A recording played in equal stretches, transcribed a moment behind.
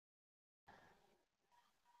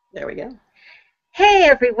There we go. Hey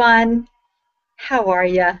everyone, how are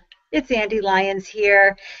ya? It's Andy Lyons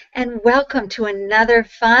here, and welcome to another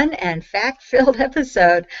fun and fact-filled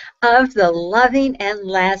episode of the Loving and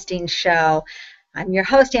Lasting Show. I'm your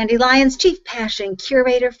host, Andy Lyons, Chief Passion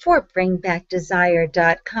Curator for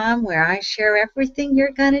BringBackDesire.com, where I share everything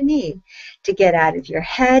you're going to need to get out of your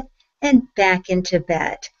head and back into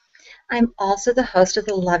bed. I'm also the host of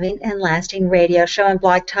the Loving and Lasting Radio Show on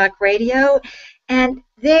Blog Talk Radio. And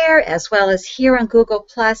there, as well as here on Google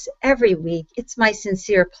Plus every week, it's my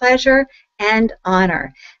sincere pleasure and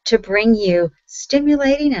honor to bring you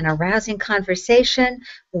stimulating and arousing conversation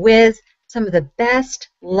with some of the best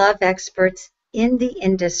love experts in the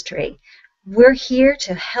industry. We're here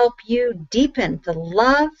to help you deepen the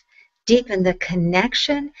love, deepen the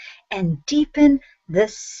connection, and deepen the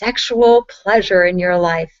sexual pleasure in your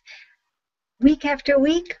life week after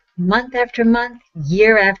week, month after month,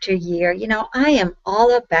 year after year. I am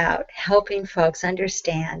all about helping folks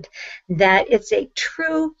understand that it's a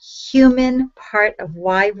true human part of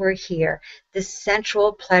why we're here. This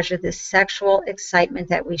sensual pleasure, this sexual excitement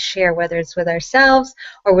that we share, whether it's with ourselves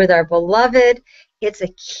or with our beloved, it's a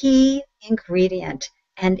key ingredient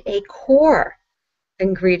and a core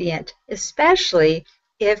ingredient, especially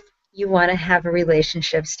if you want to have a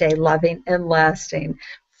relationship stay loving and lasting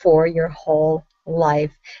for your whole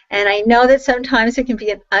life. And I know that sometimes it can be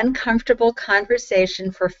an uncomfortable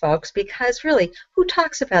conversation for folks because really, who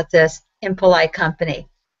talks about this in polite company?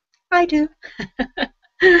 I do.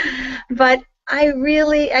 But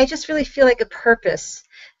I just really feel like a purpose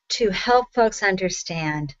to help folks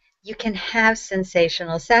understand you can have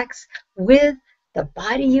sensational sex with the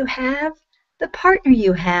body you have, the partner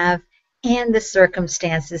you have, and the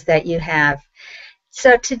circumstances that you have.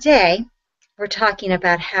 So today, we're talking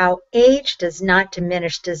about how age does not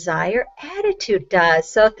diminish desire, attitude does.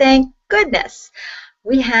 So thank goodness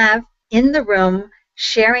we have in the room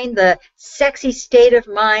sharing the sexy state of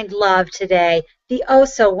mind love today, the oh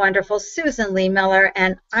so wonderful Susan Lee Miller.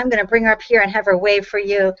 And I'm going to bring her up here and have her wave for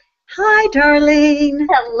you. Hi, darling.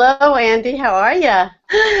 Hello, Andy. How are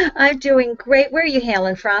you? I'm doing great. Where are you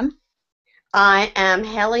hailing from? I am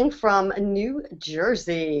hailing from New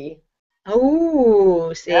Jersey.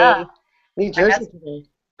 Oh, Yeah, see, New my, Jersey hus- today.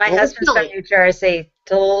 my A little husband's from chilly. New Jersey.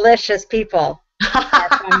 Delicious people are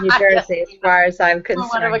from New Yes, Jersey, as far as I'm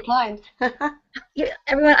one of a concerned. kind. Yeah,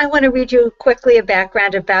 everyone, I want to read you quickly a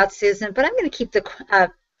background about Susan, but I'm going to keep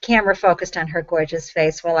the camera focused on her gorgeous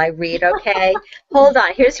face while I read, okay? Hold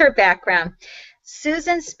on. Here's her background.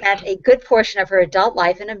 Susan spent a good portion of her adult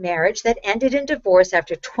life in a marriage that ended in divorce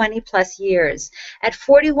after 20 plus years. At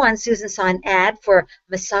 41, Susan saw an ad for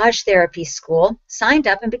massage therapy school, signed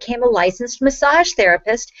up, and became a licensed massage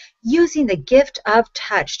therapist using the gift of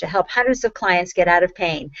touch to help hundreds of clients get out of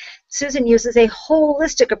pain. Susan uses a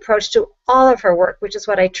holistic approach to all of her work, which is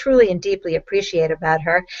what I truly and deeply appreciate about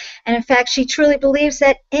her. And in fact, she truly believes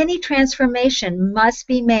that any transformation must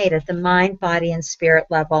be made at the mind, body, and spirit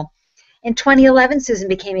level. In 2011, Susan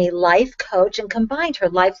became a life coach and combined her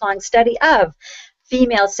lifelong study of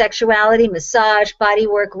female sexuality, massage,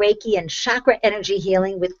 bodywork, Reiki, and chakra energy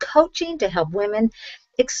healing with coaching to help women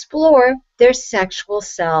explore their sexual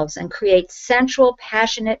selves and create sensual,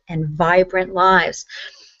 passionate, and vibrant lives.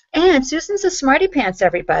 And Susan's a smarty pants,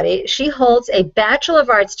 everybody. She holds a Bachelor of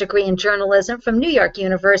Arts degree in journalism from New York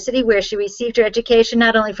University, where she received her education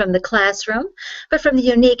not only from the classroom, but from the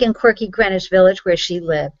unique and quirky Greenwich Village where she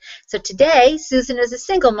lived. So today, Susan is a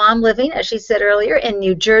single mom living, as she said earlier, in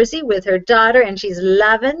New Jersey with her daughter, and she's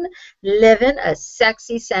living a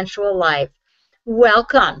sexy, sensual life.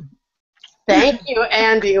 Welcome. Thank you,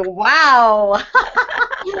 Andy. Wow.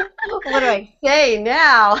 What do I say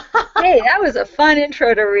now? Hey, that was a fun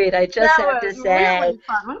intro to read, I just That have was to say. really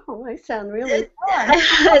fun. Oh, I sound really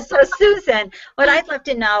fun. So Susan, what I'd love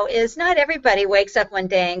to know is not everybody wakes up one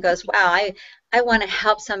day and goes, wow, I want to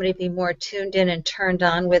help somebody be more tuned in and turned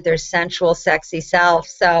on with their sensual, sexy self.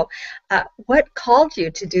 So what called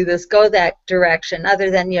you to do this, go that direction,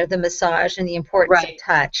 other than the massage and the importance of Right,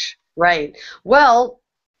 touch? right. Well,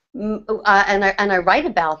 and I write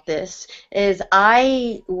about this is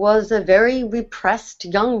I was a very repressed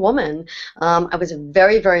young woman. I was a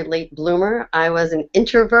very, very late bloomer. I was an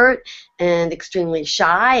introvert and extremely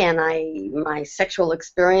shy, and my sexual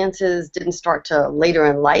experiences didn't start till later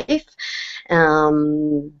in life.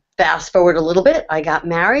 Fast forward a little bit, I got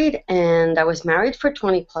married, and I was married for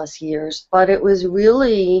 20 plus years, but it was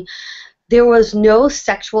really, there was no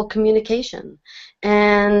sexual communication,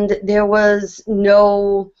 and there was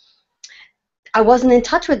no I wasn't in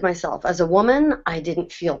touch with myself as a woman. I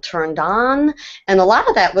didn't feel turned on, and a lot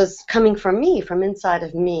of that was coming from me, from inside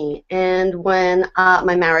of me. And when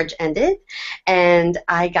my marriage ended, and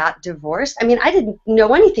I got divorced, I mean, I didn't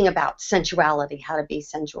know anything about sensuality, how to be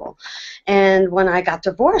sensual. And when I got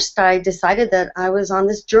divorced, I decided that I was on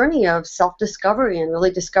this journey of self-discovery and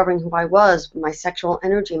really discovering who I was, my sexual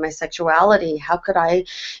energy, my sexuality. How could I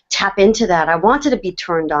tap into that? I wanted to be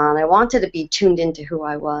turned on. I wanted to be tuned into who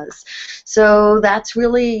I was. So that's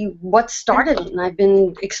really what started it, and I've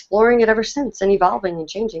been exploring it ever since and evolving and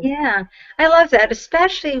changing. Yeah, I love that,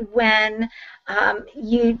 especially when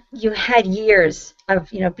you had years of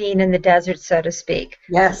being in the desert, so to speak,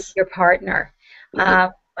 with Yes. your partner.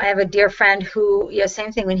 Yep. I have a dear friend who,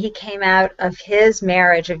 same thing when he came out of his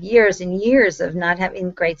marriage of years and years of not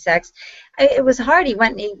having great sex. It was hard.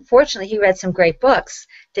 Fortunately, he read some great books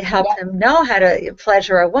to help Yep. him know how to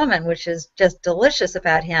pleasure a woman, which is just delicious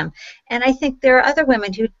about him. And I think there are other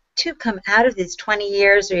women who to come out of these 20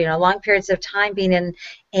 years or long periods of time being in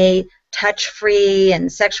a touch-free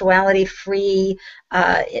and sexuality-free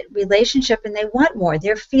relationship, and they want more.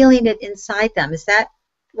 They're feeling it inside them. Is that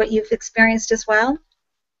what you've experienced as well?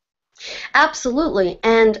 Absolutely.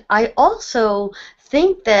 And I also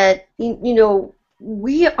think that,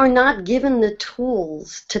 we are not given the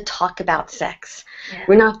tools to talk about sex. Yeah.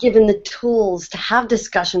 We're not given the tools to have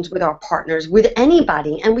discussions with our partners, with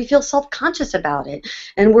anybody, and we feel self-conscious about it,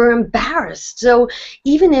 and we're embarrassed. So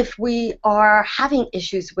even if we are having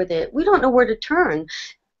issues with it, we don't know where to turn.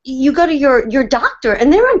 You go to your doctor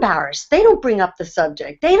and they're embarrassed. They don't bring up the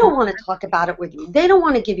subject. They don't want to talk about it with you. They don't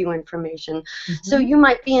want to give you information. So Mm-hmm. you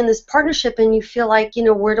might be in this partnership and you feel like,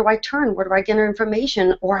 where do I turn? Where do I get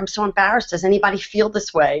information? Or I'm so embarrassed. Does anybody feel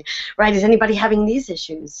this way? Right? Is anybody having these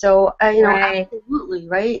issues? So, Right. absolutely,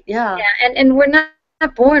 right? Yeah. Yeah, and we're not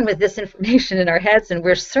born with this information in our heads, and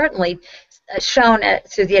we're certainly shown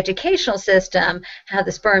through the educational system how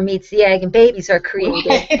the sperm meets the egg and babies are created.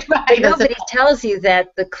 Right, But right. nobody tells you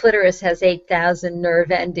that the clitoris has 8,000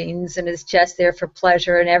 nerve endings and is just there for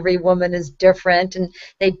pleasure, and every woman is different. And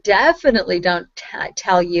they definitely don't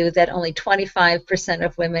tell you that only 25%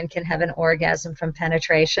 of women can have an orgasm from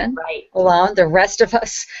penetration Right. alone. The rest of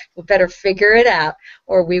us will better figure it out,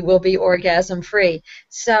 or we will be orgasm free.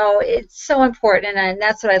 So it's so important, and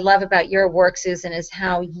that's what I love about your work, Susan, is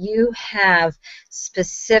how you have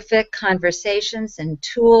specific conversations and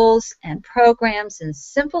tools and programs and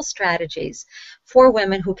simple strategies for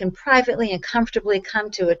women who can privately and comfortably come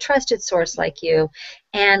to a trusted source like you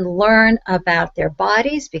and learn about their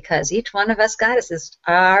bodies, because each one of us goddesses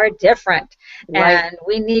are different Right. and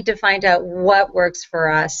we need to find out what works for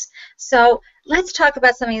us. So let's talk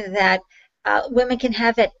about something that women can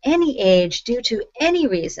have at any age due to any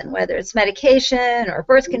reason, whether it's medication or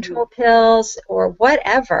birth Mhm. control pills or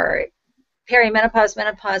whatever, perimenopause,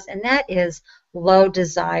 menopause, and that is low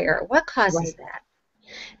desire. What causes Right. that?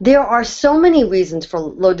 There are so many reasons for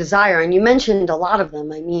low desire, and you mentioned a lot of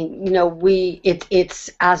them. I mean, it's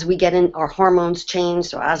as we get in, our hormones change.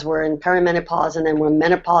 So as we're in perimenopause, and then we're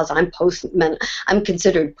menopause. I'm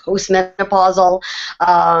considered postmenopausal.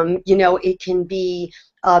 It can be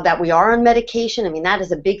that we are on medication. I mean, that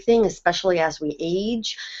is a big thing, especially as we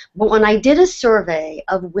age. But when I did a survey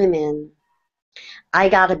of women, I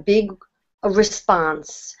got a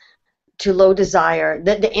response to low desire.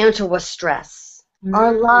 The answer was stress.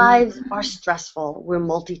 Our Mm, lives are stressful. We're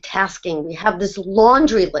multitasking. We have this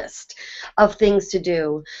laundry list of things to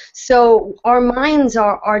do. So our minds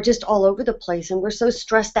are just all over the place, and we're so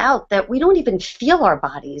stressed out that we don't even feel our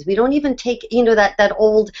bodies. We don't even take, that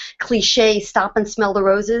old cliche, stop and smell the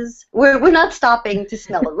roses. We're not stopping to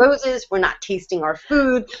smell the roses. We're not tasting our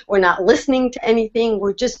food. We're not listening to anything.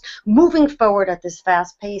 We're just moving forward at this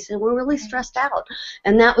fast pace, and we're really stressed out.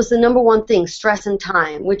 And that was the number one thing, stress and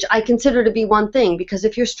time, which I consider to be one thing, because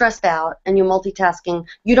if you're stressed out and you're multitasking,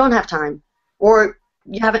 you don't have time, or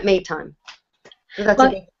you haven't made time. So that's a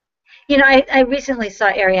well, big. I recently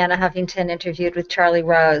saw Ariana Huffington interviewed with Charlie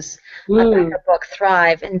Rose about Mm, her book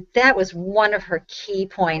Thrive, and that was one of her key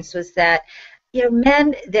points was that,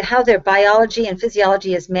 men, how their biology and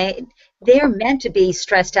physiology is made, they're meant to be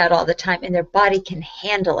stressed out all the time, and their body can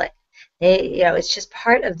handle it. It's just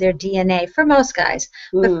part of their DNA for most guys.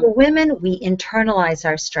 But mm, for women, we internalize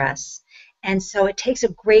our stress. And so it takes a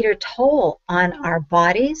greater toll on our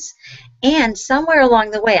bodies. And somewhere along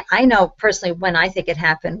the way, I know personally when I think it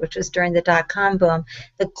happened, which was during the dot-com boom,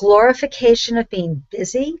 the glorification of being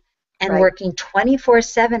busy and right. working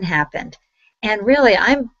 24/7 happened. And really,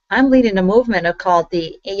 I'm leading a movement called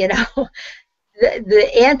the the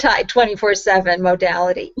anti 24/7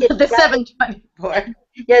 modality. It The does, 724.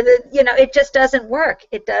 yeah, it just doesn't work.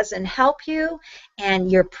 It doesn't help you,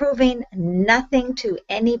 and you're proving nothing to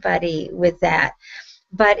anybody with that.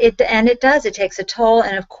 But it does. It takes a toll.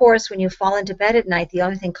 And of course, when you fall into bed at night, the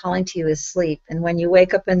only thing calling to you is sleep. And when you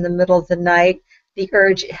wake up in the middle of the night, the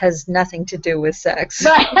urge has nothing to do with sex.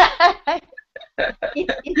 Right.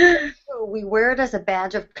 It's so true. We wear it as a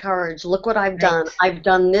badge of courage. Look what I've Right. done. I've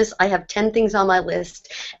done this. I have 10 things on my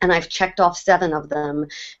list, and I've checked off 7 of them.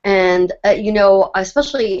 And,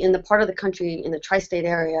 especially in the part of the country, in the tri-state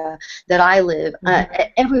area that I live,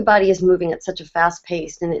 Mhm. everybody is moving at such a fast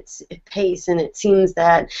pace, and it seems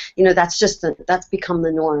that, that's become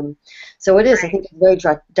the norm. So it is. I think Right. it's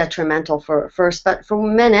very detrimental for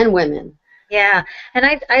men and women. Yeah. And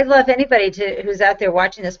I love anybody who's out there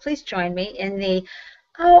watching this. Please join me in the,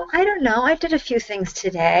 oh, I don't know, I did a few things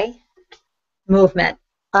today movement.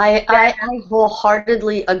 I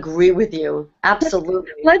wholeheartedly agree with you.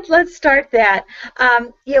 Absolutely. Let's start that.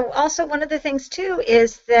 Also, one of the things too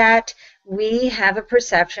is that we have a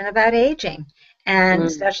perception about aging, and Mm.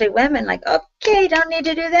 especially women, like, okay, don't need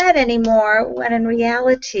to do that anymore. When in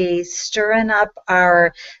reality, stirring up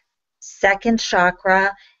our second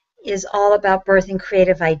chakra is all about birthing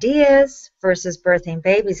creative ideas versus birthing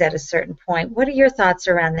babies at a certain point. What are your thoughts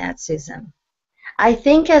around that, Susan? I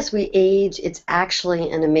think as we age, it's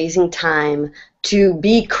actually an amazing time to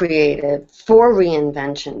be creative for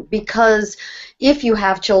reinvention because if you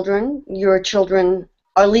have children, your children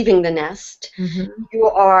are leaving the nest. Hmm. You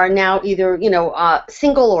are now either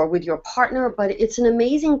single or with your partner, but it's an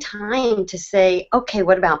amazing time to say, okay,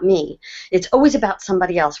 what about me? It's always about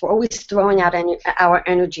somebody else. We're always throwing out our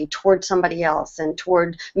energy toward somebody else and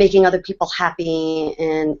toward making other people happy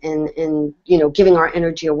and giving our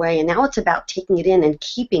energy away. And now it's about taking it in and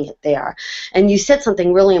keeping it there. And you said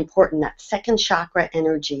something really important, that second chakra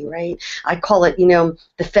energy, right? I call it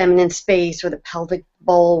the feminine space or the pelvic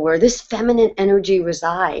bowl where this feminine energy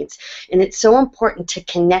resides. And it's so important to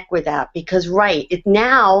connect with that because, right, it's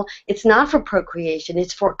not for procreation,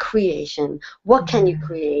 it's for creation. What can you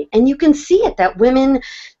create? And you can see it that women,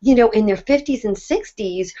 in their 50s and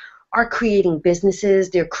 60s are creating businesses,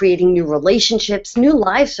 they're creating new relationships, new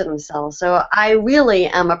lives for themselves. So I really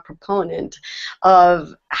am a proponent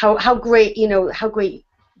of how great, how great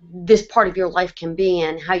this part of your life can be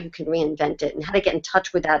and how you can reinvent it and how to get in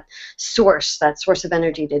touch with that source of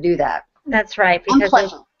energy to do that. That's right, And because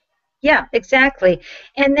pleasure. yeah, exactly.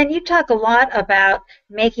 And then you talk a lot about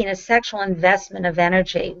making a sexual investment of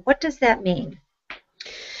energy. What does that mean?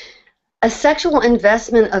 A sexual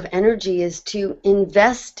investment of energy is to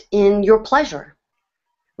invest in your pleasure,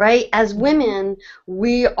 right? As women,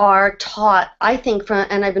 we are taught, I think,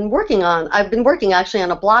 and I've been working actually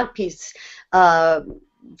on a blog piece uh,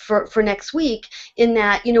 for next week, in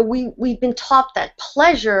that, we've been taught that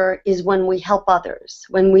pleasure is when we help others,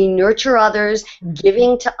 when we nurture others,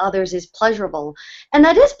 giving to others is pleasurable. And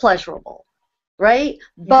that is pleasurable, right?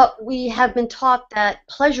 Yeah, But we have been taught that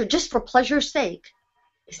pleasure, just for pleasure's sake,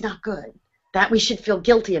 is not good, that we should feel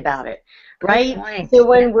guilty about it, good right? point. So Yeah.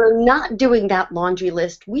 when we're not doing that laundry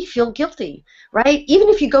list, we feel guilty, right? Even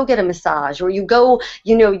if you go get a massage or you go,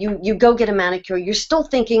 you go get a manicure, you're still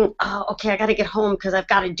thinking, oh, okay, I got to get home because I've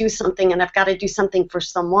got to do something and I've got to do something for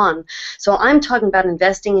someone. So I'm talking about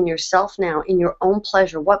investing in yourself now, in your own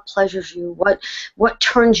pleasure. What pleasures you? What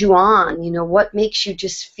turns you on? What makes you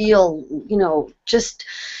just feel, just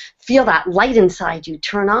feel that light inside you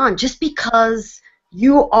turn on just because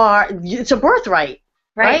it's a birthright,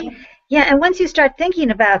 Right. right? Yeah, and once you start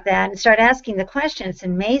thinking about that and start asking the question, it's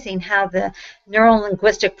amazing how the neural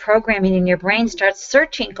linguistic programming in your brain starts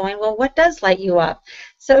searching, going, well, what does light you up?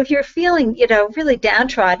 So if you're feeling, really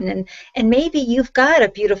downtrodden and maybe you've got a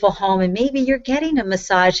beautiful home and maybe you're getting a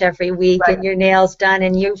massage every week Right. and your nails done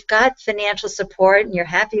and you've got financial support and you're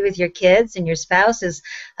happy with your kids and your spouse is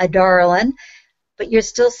a darling, but you're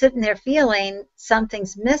still sitting there feeling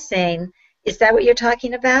something's missing. Is that what you're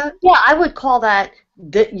talking about? Yeah, I would call that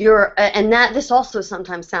your and that this also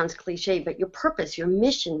sometimes sounds cliche, but your purpose, your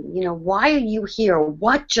mission, why are you here?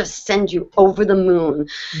 What just sends you over the moon?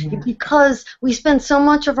 Yeah. Because we spend so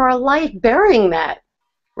much of our life burying that,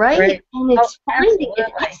 right? Right. And Oh, it's finding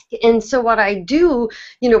it. absolutely. And so what I do,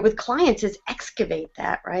 with clients is excavate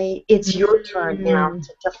that, right? It's your turn now Mm.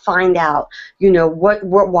 to find out,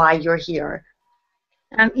 why you're here.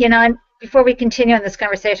 And before we continue on this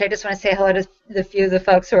conversation, I just want to say hello to the few of the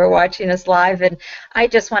folks who are watching us live. And I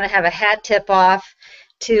just want to have a hat tip off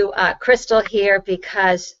to Crystal here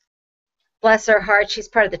because, bless her heart, she's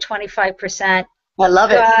part of the 25%. I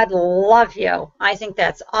love it. God love you. I think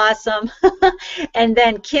that's awesome. And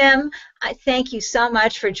then Kim, I thank you so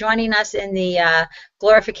much for joining us in the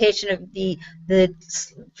glorification of the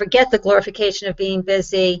forget the glorification of being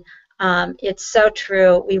busy. It's so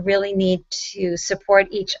true. We really need to support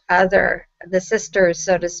each other, the sisters,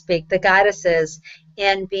 so to speak, the goddesses,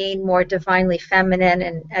 in being more divinely feminine.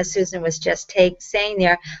 And as Susan was just saying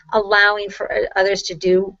there, allowing for others to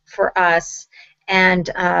do for us. And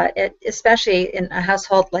especially in a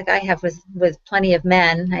household like I have with plenty of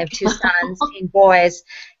men, I have two sons, teen boys,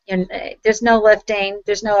 and there's no lifting,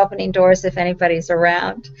 there's no opening doors if anybody's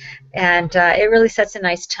around. And it really sets a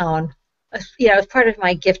nice tone. It's part of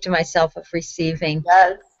my gift to myself of receiving.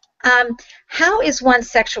 Yes. How is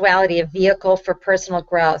one's sexuality a vehicle for personal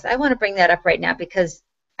growth? I want to bring that up right now because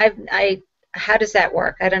how does that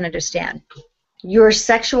work? I don't understand. Your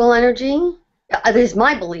sexual energy, that is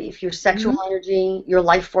my belief, your sexual Mhm. energy, your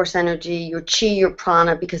life force energy, your chi, your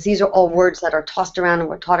prana, because these are all words that are tossed around and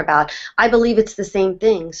we're taught about. I believe it's the same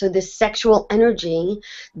thing. So this sexual energy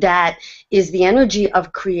that is the energy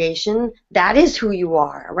of creation, that is who you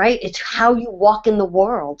are, right? It's how you walk in the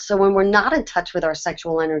world. So when we're not in touch with our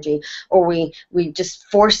sexual energy, or we just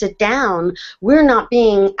force it down, we're not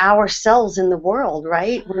being ourselves in the world,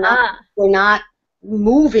 right? Ah, We're not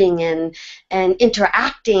moving and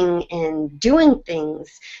interacting and doing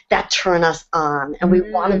things that turn us on, and we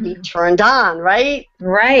want to be mm, turned on, right?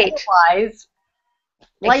 right. Otherwise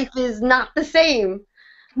life is not the same.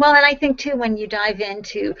 Well, and I think too, when you dive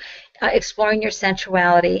into exploring your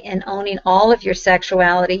sensuality and owning all of your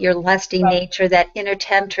sexuality, your lusty Right. nature, that inner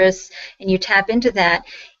temptress, and you tap into that,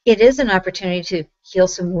 it is an opportunity to heal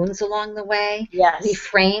some wounds along the way, Yes.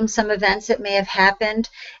 reframe some events that may have happened,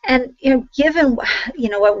 and given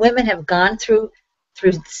what women have gone through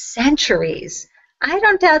centuries. I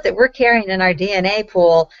don't doubt that we're carrying in our DNA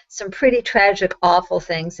pool some pretty tragic, awful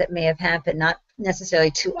things that may have happened, not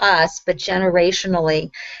necessarily to us, but generationally.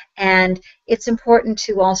 And it's important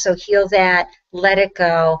to also heal that, let it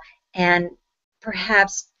go, and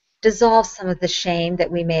perhaps dissolve some of the shame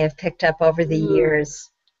that we may have picked up over the Mm. years.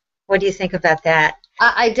 What do you think about that?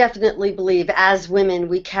 I definitely believe as women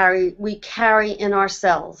we carry in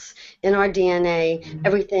ourselves, in our DNA,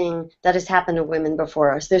 everything that has happened to women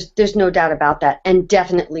before us. There's no doubt about that, and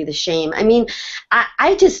definitely the shame. I mean,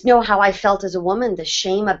 I just know how I felt as a woman, the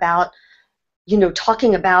shame about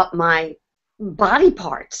talking about my body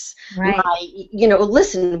parts. Right,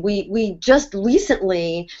 Listen, we just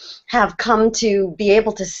recently have come to be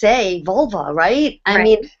able to say vulva, right? I right,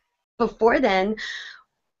 mean, before then,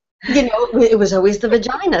 it was always the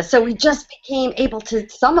vagina. So we just became able to,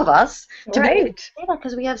 some of us, to be able to right. say that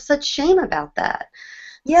because we have such shame about that.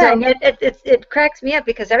 Yeah, So, and it cracks me up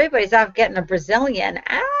because everybody's out getting a Brazilian.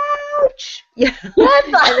 Ouch! Yeah, and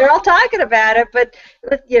yes. they're all talking about it. But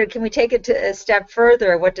can we take it to a step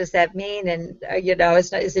further? What does that mean? And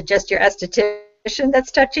is it just your esthetician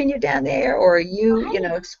that's touching you down there, or are you,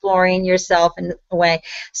 exploring yourself in a way?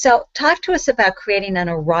 So, talk to us about creating an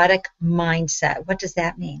erotic mindset. What does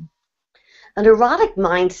that mean? An erotic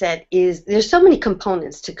mindset is, there's so many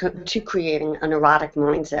components to creating an erotic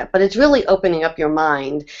mindset, but it's really opening up your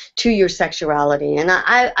mind to your sexuality. And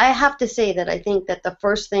I have to say that I think that the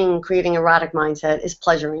first thing creating erotic mindset is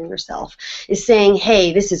pleasuring yourself, is saying,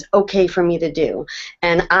 hey, this is okay for me to do,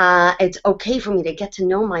 and it's okay for me to get to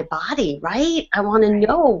know my body, right? I want to Right,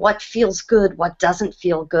 know what feels good, what doesn't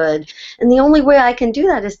feel good, and the only way I can do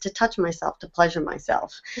that is to touch myself, to pleasure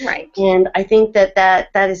myself. right. And I think that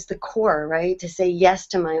is the core, right? To say yes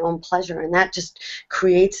to my own pleasure, and that just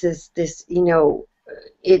creates this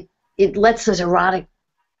it lets those erotic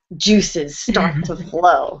juices start to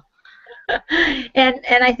flow. And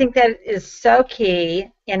I think that is so key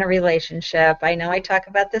in a relationship. I know I talk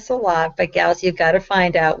about this a lot, but gals, you've got to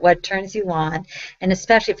find out what turns you on, and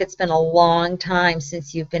especially if it's been a long time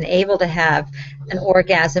since you've been able to have an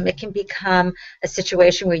orgasm, it can become a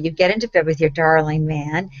situation where you get into bed with your darling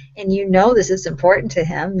man, and this is important to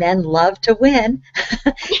him. Men love to win,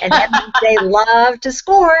 and that means they love to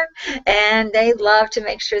score, and they love to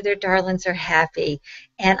make sure their darlings are happy.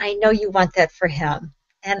 And I know you want that for him.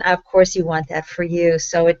 And of course, you want that for you.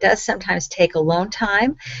 So it does sometimes take alone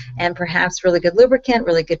time and perhaps really good lubricant,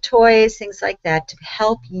 really good toys, things like that to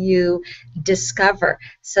help you discover.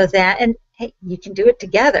 So that, and hey, you can do it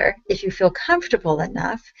together if you feel comfortable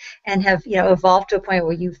enough and have, evolved to a point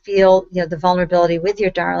where you feel, the vulnerability with your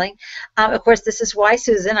darling. Of course, this is why,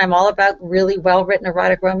 Susan, I'm all about really well written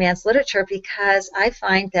erotic romance literature, because I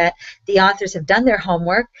find that the authors have done their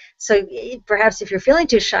homework. So perhaps if you're feeling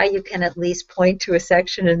too shy, you can at least point to a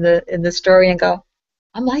section in the story and go,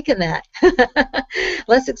 I'm liking that.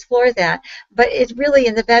 Let's explore that. But it really,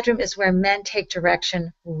 in the bedroom, is where men take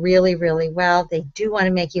direction really, really well. They do want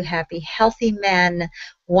to make you happy. Healthy men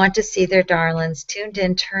want to see their darlings tuned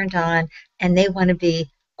in, turned on, and they want to be,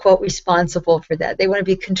 quote, responsible for that. They want to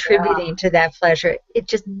be contributing to that pleasure. It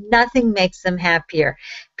just, nothing makes them happier.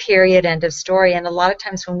 Period. End of story. And a lot of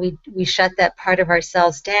times when we shut that part of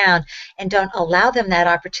ourselves down and don't allow them that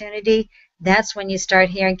opportunity, that's when you start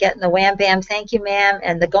hearing, getting the wham bam, thank you, ma'am,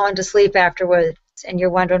 and the going to sleep afterwards. And you're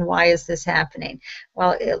wondering, why is this happening?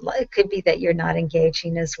 Well, it could be that you're not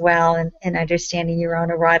engaging as well and understanding your own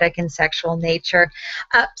erotic and sexual nature.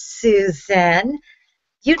 Susan,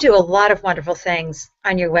 you do a lot of wonderful things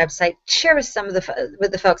on your website. Share with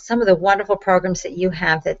with the folks some of the wonderful programs that you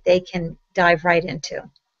have that they can dive right into.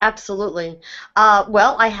 Absolutely.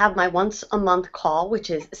 Well, I have my once a month call, which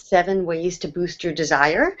is 7 ways to boost your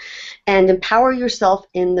desire and empower yourself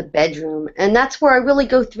in the bedroom. And that's where I really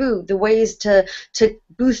go through the ways to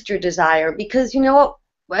boost your desire, because you know what?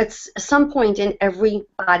 At some point in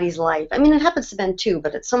everybody's life, I mean, it happens to men too,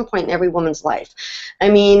 but at some point in every woman's life, I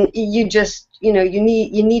mean, you just, you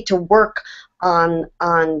need to work on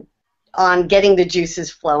getting the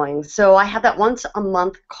juices flowing. So I have that once a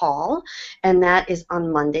month call, and that is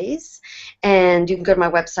on Mondays. And you can go to my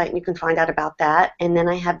website and you can find out about that. And then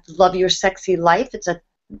I have Love Your Sexy Life. It's a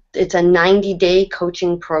 90-day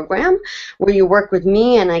coaching program where you work with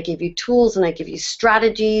me and I give you tools and I give you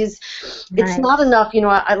strategies. It's Nice. not enough,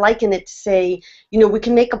 I liken it to say, we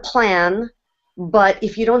can make a plan, but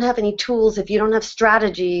if you don't have any tools, if you don't have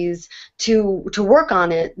strategies to work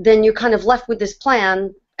on it, then you're kind of left with this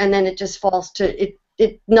plan, and then it just falls to it.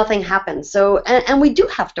 Nothing happens. So, and we do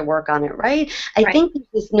have to work on it, right? I Right. think there's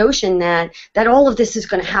this notion that all of this is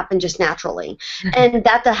going to happen just naturally, and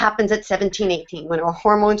that happens at 17, 18 when our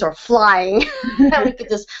hormones are flying, and we could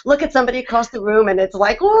just look at somebody across the room, and it's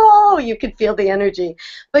like, whoa, you could feel the energy.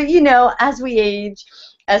 But as we age,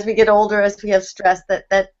 as we get older, as we have stress,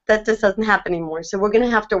 that just doesn't happen anymore. So we're going to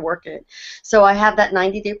have to work it. So I have that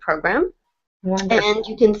 90-day program. And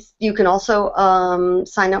Wonderful. you can also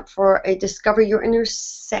sign up for a Discover Your Inner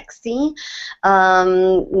Sexy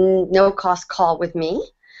no cost call with me,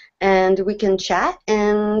 and we can chat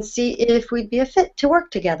and see if we'd be a fit to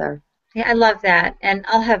work together. Yeah, I love that. And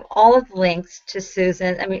I'll have all of the links to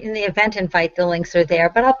Susan. I mean, in the event invite, the links are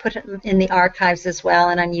there, but I'll put it in the archives as well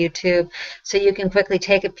and on YouTube so you can quickly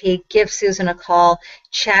take a peek, give Susan a call,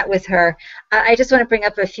 chat with her. I just want to bring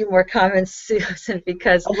up a few more comments, Susan,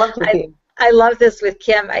 because I'd love to I, see. I love this with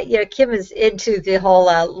Kim. Kim is into the whole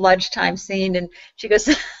lunchtime scene, and she goes,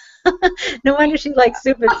 no wonder she likes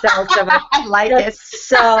supercells so much. I like it. That's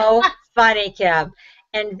so funny, Kim.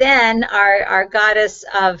 And then our goddess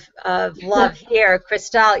of love here,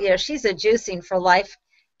 Cristal, she's a juicing for life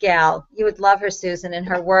gal. You would love her, Susan, and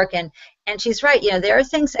her work. And she's right. There are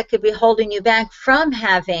things that could be holding you back from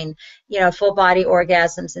having, full body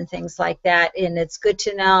orgasms and things like that. And it's good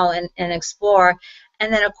to know and explore.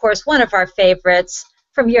 And then, of course, one of our favorites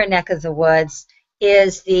from your neck of the woods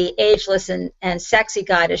is the ageless and sexy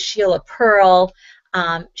goddess Sheila Pearl.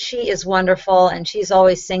 She is wonderful, and she's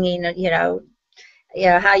always singing,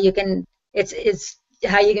 how you can it's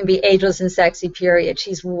how you can be ageless and sexy, period.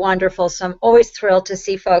 She's wonderful. So I'm always thrilled to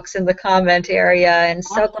see folks in the comment area, and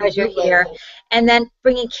so glad you're here. Absolutely. And then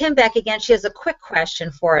bringing Kim back again, she has a quick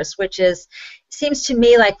question for us, which is, seems to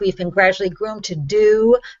me like we've been gradually groomed to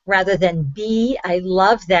do rather than be. I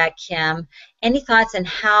love that, Kim. Any thoughts on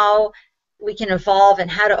how we can evolve and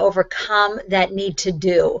how to overcome that need to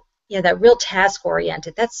do, that real task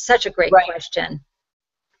oriented? That's such a great Right. question.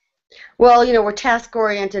 Well, we're task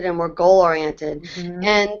oriented and we're goal oriented. Mhm.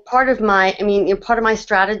 And part of my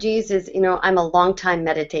strategies is, I'm a longtime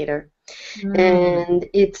meditator. Mm, And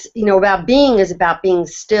it's, about being is about being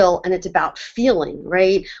still, and it's about feeling,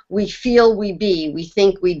 right? We feel, we be, we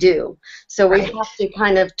think, we do. So we right. have to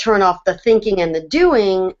kind of turn off the thinking and the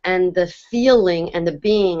doing and the feeling and the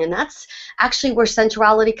being. And that's actually where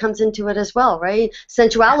sensuality comes into it as well, right?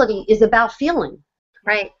 Sensuality is about feeling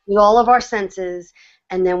Right. with all of our senses,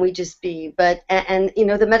 and then we just be. But and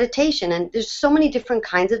the meditation, and there's so many different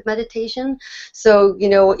kinds of meditation. So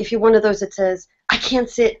if you're one of those that says, I can't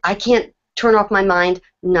sit, I can't turn off my mind,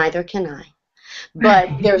 neither can I. But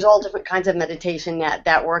there's all different kinds of meditation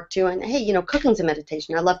that work too. And hey, cooking's a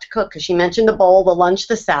meditation. I love to cook, because she mentioned the bowl, the lunch,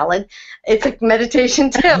 the salad. It's a meditation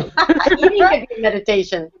too. Eating could be a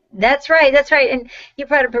meditation. That's right. That's right. And you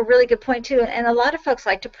brought up a really good point too. And a lot of folks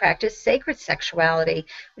like to practice sacred sexuality,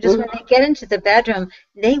 which is when Mhm. they get into the bedroom,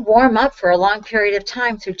 they warm up for a long period of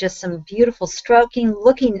time through just some beautiful stroking,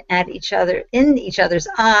 looking at each other in each other's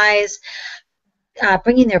eyes,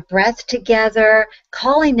 bringing their breath together,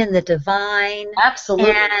 calling in the divine,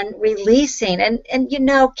 Absolutely. and releasing. And you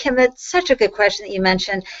know, Kim, it's such a good question that you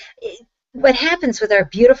mentioned. What happens with our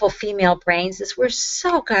beautiful female brains is we're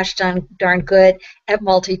so gosh darn good at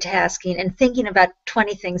multitasking and thinking about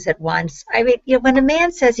 20 things at once. I mean, you know, when a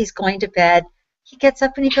man says he's going to bed, he gets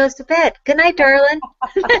up and he goes to bed. Good night, darling.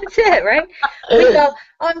 That's it, right? We go,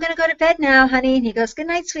 oh, I'm going to go to bed now, honey. And he goes, good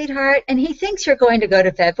night, sweetheart. And he thinks you're going to go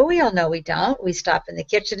to bed, but we all know we don't. We stop in the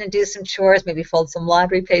kitchen and do some chores, maybe fold some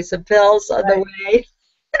laundry, pay some bills on the Right. way.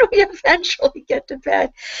 And we eventually get to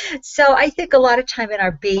bed. So I think a lot of time in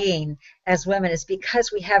our being as women is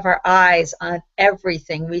because we have our eyes on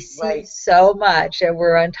everything. We see Right. so much and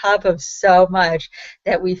we're on top of so much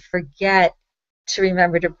that we forget to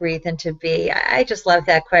remember to breathe and to be. I just love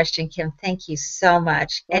that question, Kim. Thank you so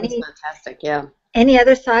much. That was fantastic. Yeah. Any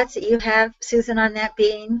other thoughts that you have, Susan, on that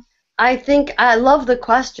being? I think I love the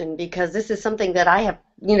question because this is something that I have,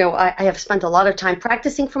 I have spent a lot of time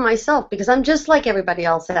practicing for myself because I'm just like everybody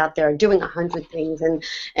else out there doing 100 things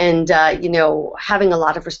and having a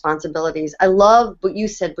lot of responsibilities. I love what you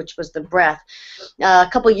said, which was the breath. A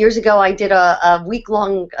couple of years ago, I did a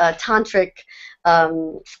week-long tantric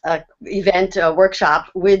event, workshop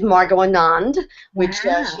with Margot Anand, which she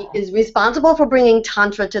Wow. is responsible for bringing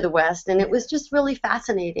Tantra to the West, and it was just really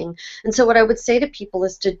fascinating. And so what I would say to people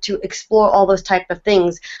is to explore all those type of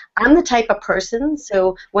things. I'm the type of person,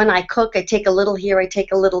 so when I cook, I take a little here, I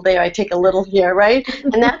take a little there, I take a little here, right?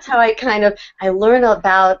 And that's how I learn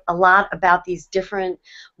about a lot about these different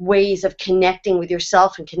ways of connecting with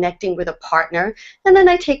yourself and connecting with a partner. And then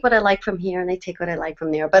I take what I like from here and I take what I like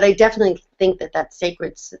from there. But I definitely think that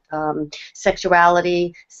sacred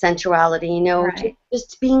sexuality, sensuality, Right.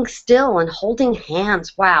 just being still and holding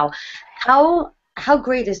hands. Wow, how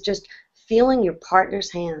great is just feeling your partner's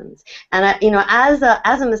hands. And as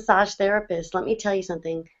a massage therapist, let me tell you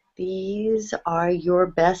something. These are your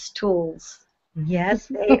best tools. Yes,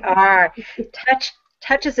 they are. Touch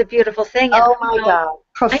touch is a beautiful thing, and Oh my God, I know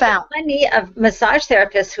profound. plenty of massage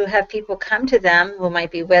therapists who have people come to them who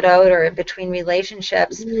might be widowed or in between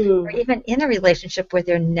relationships or Mm. even in a relationship where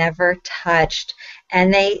they're never touched.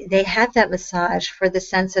 And they have that massage for the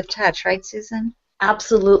sense of touch, right, Susan?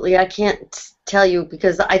 Absolutely. I can't tell you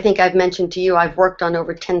because I think I've mentioned to you I've worked on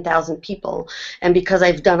over 10,000 people. And because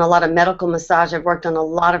I've done a lot of medical massage, I've worked on a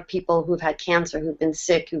lot of people who've had cancer, who've been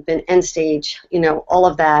sick, who've been end stage, all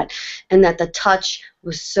of that. And that the touch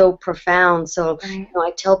was so profound. So, Right.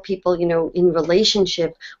 I tell people, in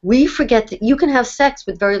relationship, we forget that you can have sex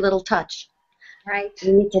with very little touch. Right.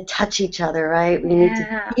 We need to touch each other, right? We need to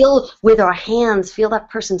Yeah. feel with our hands, feel that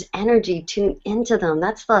person's energy, tune into them.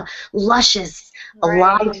 That's the luscious, Right.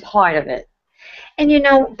 alive part of it. And you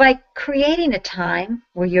know, by creating a time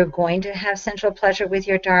where you're going to have sensual pleasure with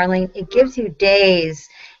your darling, it gives you days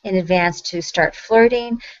in advance to start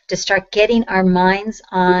flirting, to start getting our minds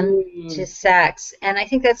on to Mm, sex. And I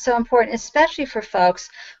think that's so important, especially for folks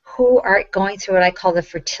who are going through what I call the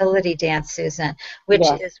fertility dance, Susan, which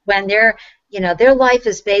yes. is when their life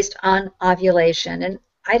is based on ovulation. And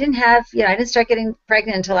I didn't start getting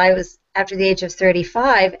pregnant until I was after the age of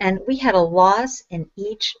 35, and we had a loss in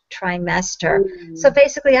each trimester. So Mm,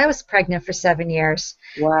 basically, I was pregnant for 7 years,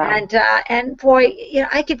 wow. and boy,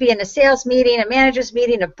 I could be in a sales meeting, a manager's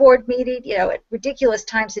meeting, a board meeting, at ridiculous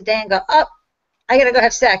times a day, and go, oh, I gotta go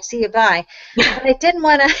have sex. See you, bye. But I didn't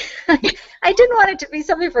want to. I didn't want it to be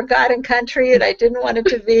something for God and country, and I didn't want it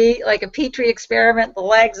to be like a petri experiment, the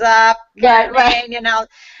legs up, kind Right, of right.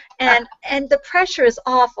 thing, and the pressure is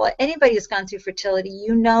awful. Anybody who's gone through fertility,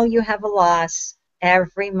 you have a loss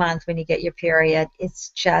every month when you get your period. It's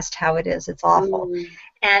just how it is. It's awful. Mm,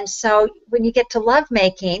 And so when you get to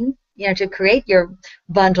lovemaking, to create your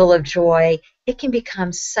bundle of joy, it can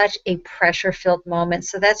become such a pressure filled moment.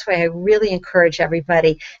 So that's why I really encourage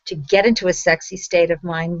everybody to get into a sexy state of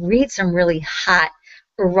mind, read some really hot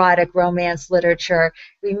erotic romance literature,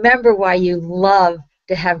 remember why you love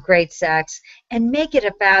to have great sex, and make it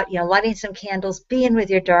about, lighting some candles, being with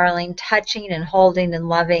your darling, touching and holding and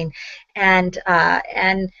loving, and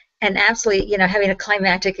absolutely, having a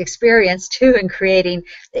climactic experience too, and creating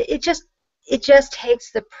it just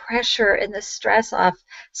takes the pressure and the stress off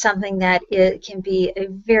something that it can be a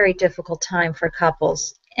very difficult time for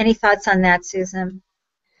couples. Any thoughts on that, Susan?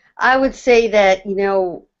 I would say that,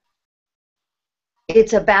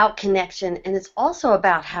 it's about connection and it's also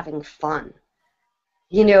about having fun.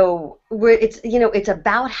 Where it's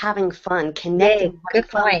about having fun, connecting, Yay, having good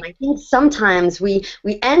fun. And point. I think sometimes we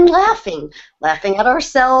end laughing at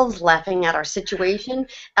ourselves, laughing at our situation.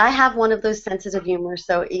 I have one of those senses of humor,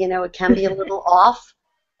 so it can be a little off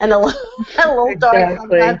and a little, a little dark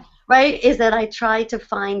sometimes. Exactly. right, is that I try to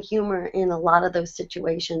find humor in a lot of those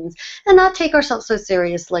situations and not take ourselves so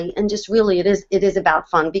seriously, and just really it is about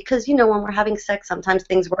fun, because when we're having sex, sometimes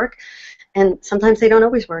things work and sometimes they don't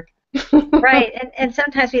always work. Right. And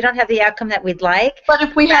sometimes we don't have the outcome that we'd like. But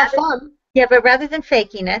if we have Rather, fun, yeah, but rather than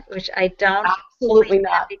faking it, which I don't believe absolutely in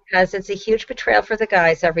not. because it's a huge betrayal for the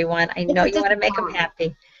guys, everyone. I know It's you want to make them disempowering.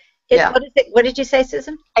 happy. Yeah. What is it? What did you say,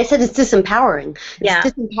 Susan? I said it's disempowering. It's Yeah.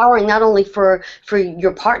 disempowering not only for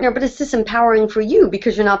your partner, but it's disempowering for you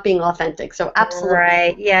because you're not being authentic. So absolutely.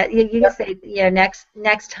 Right. Yeah. You can Yep. say, yeah, next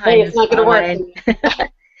Hey, time it's is not going to work. fine.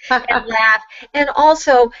 And laugh. And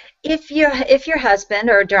also, if your husband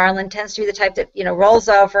or darling tends to be the type that rolls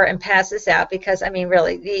over and passes out because I mean,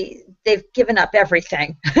 really, they've given up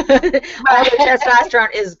everything. All their Right.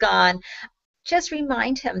 testosterone is gone. Just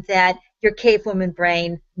remind him that your cave woman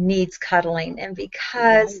brain needs cuddling, and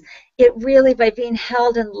because Right. it really, by being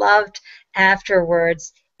held and loved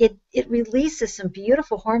afterwards, it releases some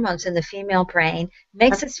beautiful hormones in the female brain,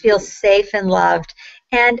 makes us feel Absolutely. safe and loved.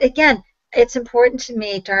 And again, it's important to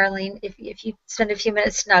me, darling, if you spend a few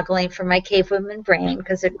minutes snuggling for my cave woman brain,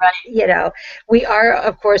 because we are,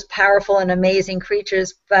 of course, powerful and amazing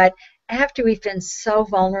creatures, but after we've been so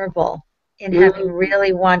vulnerable in having Mhm.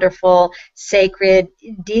 really wonderful, sacred,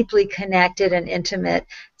 deeply connected, and intimate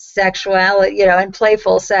sexuality, and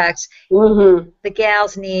playful sex, Mhm. the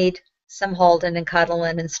gals need some holding and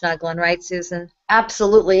cuddling and snuggling, right, Susan?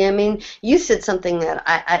 Absolutely. I mean, you said something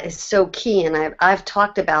that is so key, and I've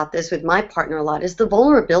talked about this with my partner a lot, is the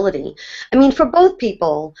vulnerability. I mean, for both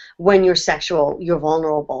people, when you're sexual, you're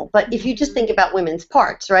vulnerable. But if you just Mhm. think about women's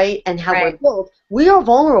parts, right, and how we're Right. built, we are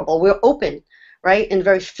vulnerable. We're open, right, in a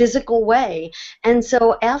very physical way. And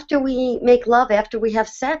so after we make love, after we have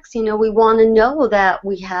sex, we want to know that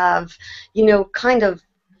we have, kind of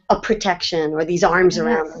a protection, or these arms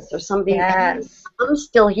around us, or Yes. somebody, hey, Yes. I'm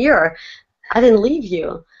still here. I didn't leave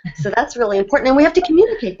you. So that's really important. And we have to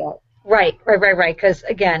communicate that. Right, right, right, right. Because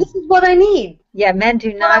again, This is what I need. yeah, men This do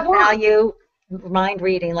is what I not want. value mind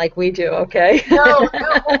reading like we do, okay? No,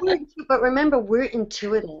 no, but remember, we're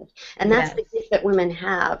intuitive, and that's the Yes. gift that women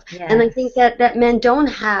have. And I think Yes. that men don't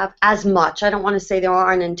have as much. I don't want to say there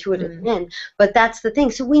aren't intuitive Mm, men, but that's the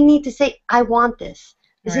thing. So we need to say, I want this.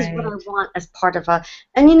 This is what I right. want as part of a.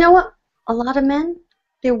 And you know what? A lot of men,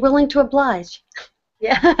 they're willing to oblige.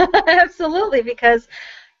 Yeah, absolutely, because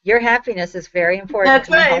your happiness is very important That's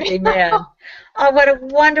to a right. healthy man. Oh, what a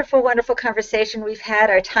wonderful, wonderful conversation we've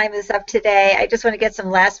had. Our time is up today. I just want to get some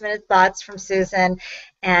last minute thoughts from Susan.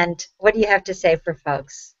 And what do you have to say for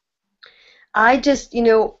folks? I just,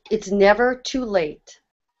 it's never too late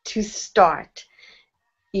to start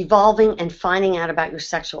evolving and finding out about your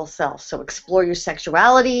sexual self. So explore your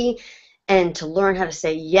sexuality and to learn how to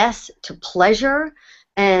say yes to pleasure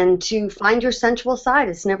and to find your sensual side.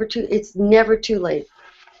 It's never too late.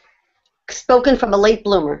 Spoken from a late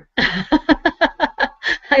bloomer.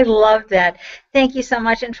 I love that. Thank you so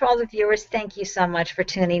much. And for all the viewers, thank you so much for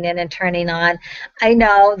tuning in and turning on. I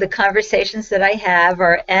know the conversations that I have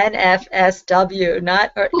are NFSW,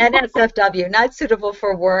 not or NSFW, not suitable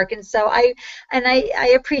for work. And so I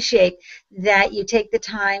appreciate that you take the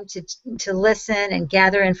time to listen and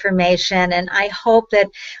gather information. And I hope that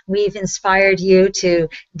we've inspired you to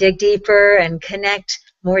dig deeper and connect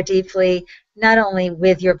more deeply, not only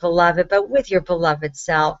with your beloved, but with your beloved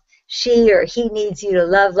self. She or he needs you to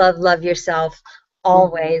love, love, love yourself Mhm.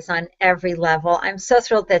 always on every level. I'm so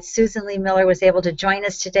thrilled that Susan Lee Miller was able to join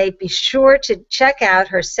us today. Be sure to check out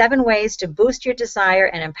her 7 ways to boost your desire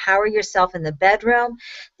and empower yourself in the bedroom.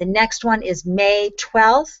 The next one is May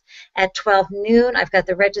 12th at 12 noon. I've got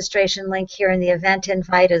the registration link here in the event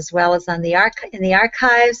invite as well as on in the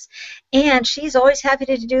archives. And she's always happy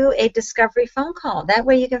to do a discovery phone call. That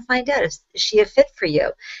way you can find out, is she a fit for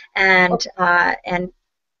you? And Oh, and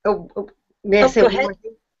may I oh, say go one ahead. more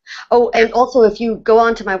thing? Oh, and also if you go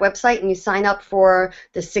onto my website and you sign up for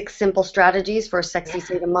the 6 simple strategies for a sexy Yeah.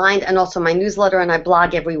 state of mind, and also my newsletter, and I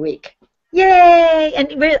blog every week. Yay!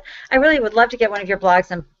 And I really would love to get one of your blogs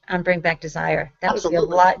on Bring Back Desire. That would be a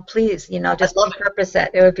Absolutely. lot. Please, I'd just love it. repurpose it.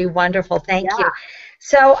 It would be wonderful. Thank Yeah. you.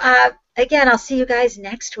 So, again, I'll see you guys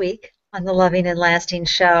next week on the Loving and Lasting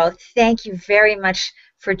Show. Thank you very much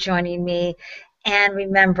for joining me. And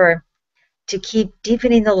remember to keep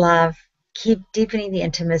deepening the love, keep deepening the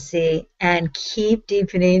intimacy, and keep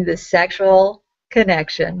deepening the sexual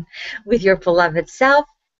connection with your beloved self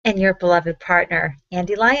and your beloved partner.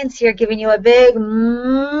 Andy Lyons here giving you a big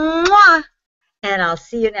mwah, and I'll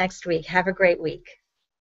see you next week. Have a great week.